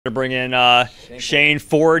To bring in Shane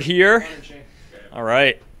Ford here. All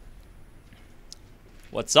right.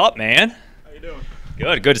 What's up, man? How you doing?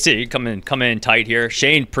 Good. Good to see you. Come in tight here.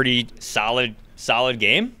 Shane, pretty solid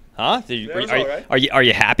game, huh? Are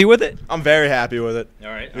you happy with it? I'm very happy with it. All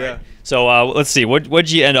right. Yeah. So let's see. What'd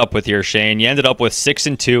you end up with here, Shane? You ended up with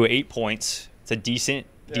 6-2, 8 points. It's a decent.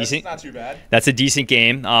 It's not too bad. That's a decent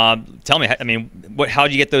game. Tell me, I mean,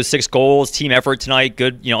 how'd you get those 6 goals? Team effort tonight.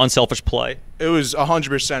 Good, unselfish play. It was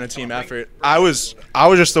 100% a team effort. I was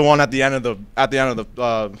just the one at the end of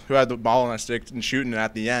the who had the ball on my stick and shooting it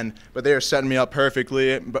at the end. But they were setting me up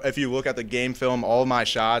perfectly. But if you look at the game film, all my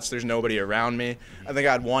shots, there's nobody around me. I think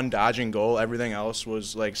I had one dodging goal. Everything else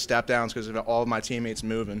was like step downs because of all of my teammates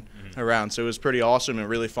moving around. So it was pretty awesome and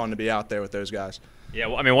really fun to be out there with those guys. Yeah,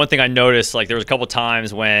 well, I mean, one thing I noticed, like there was a couple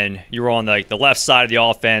times when you were on the left side of the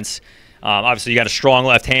offense. Obviously, you got a strong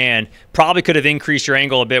left hand. Probably could have increased your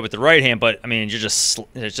angle a bit with the right hand, but I mean, you're just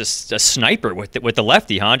a sniper with the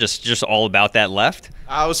lefty, huh? Just all about that left.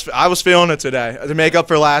 I was feeling it today to make up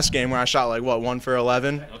for last game where I shot like 1 for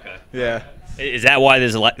 11. Okay. Yeah. Is that why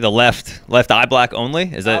there's the left eye black only?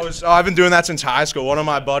 Is that? I've been doing that since high school. One of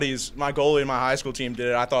my buddies, my goalie in my high school team, did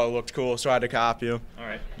it. I thought it looked cool, so I had to copy him. All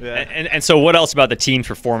right. Yeah. And so, what else about the team's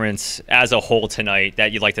performance as a whole tonight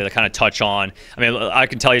that you'd like to kind of touch on? I mean, I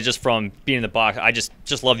can tell you just from being in the box, I just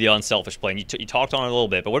love the unselfish play. And you talked on it a little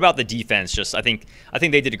bit, but what about the defense? I think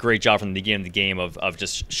they did a great job from the beginning of the game of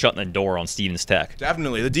just shutting the door on Stevens Tech.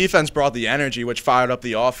 Definitely, the defense brought the energy, which fired up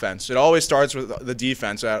the offense. It always starts with the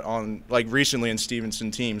defense. Recently in Stevenson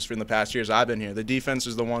teams for the past years I've been here, the defense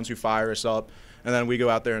is the ones who fire us up, and then we go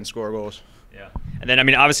out there and score goals. Yeah, and then I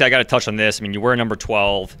mean, obviously, I got to touch on this. I mean, you were number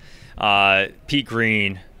 12, Pete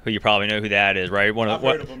Green, who you probably know who that is, right?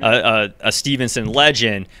 A Stevenson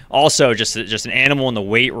legend. Also, just an animal in the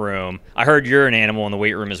weight room. I heard you're an animal in the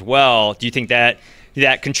weight room as well. Do you think that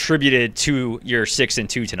contributed to your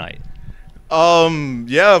 6-2 tonight?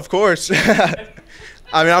 Yeah, of course.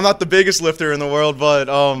 I mean, I'm not the biggest lifter in the world, but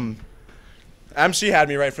MC had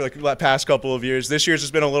me right for the past couple of years. This year's has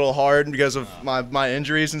been a little hard because of my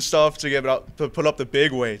injuries and stuff to put up the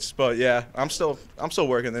big weights. But yeah, I'm still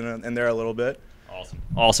working in there a little bit.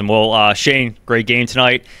 Awesome. Well, Shane, great game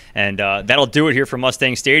tonight, and that'll do it here from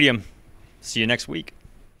Mustang Stadium. See you next week.